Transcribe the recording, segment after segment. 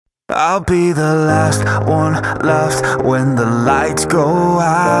I'll be the last one left when the lights go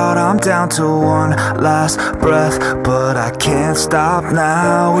out. I'm down to one last breath, but I can't stop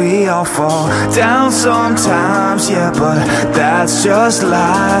now. We all fall down sometimes, yeah, but that's just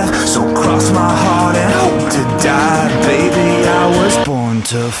life. So cross my heart and hope to die. Baby, I was born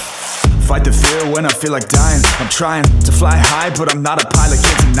to fight the fear when I feel like dying. I'm trying to fly high, but I'm not a pilot,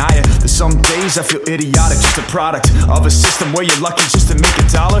 can't deny it. There's some days I feel idiotic, just a product of a system where you're lucky just to make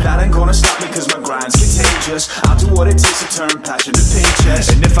 $1. That ain't gonna stop me cause my grind's contagious. I'll do what it takes to turn passion to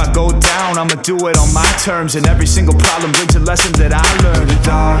paychecks. And if I go down, I'ma do it on my terms. And every single problem brings a lesson that I learned. The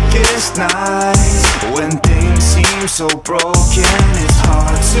darkest nights, when things seem so broken, it's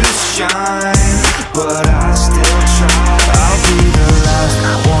hard to shine, but I still try. I'll be the last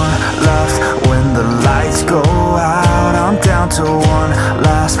one left when the lights go out. I'm down to one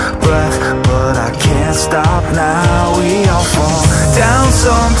last breath, but I can't stop now. We all fall down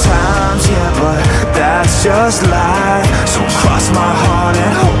sometimes, yeah, but that's just life. So cross my heart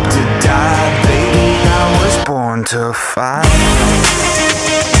and hope to die. Baby, I was born to fight.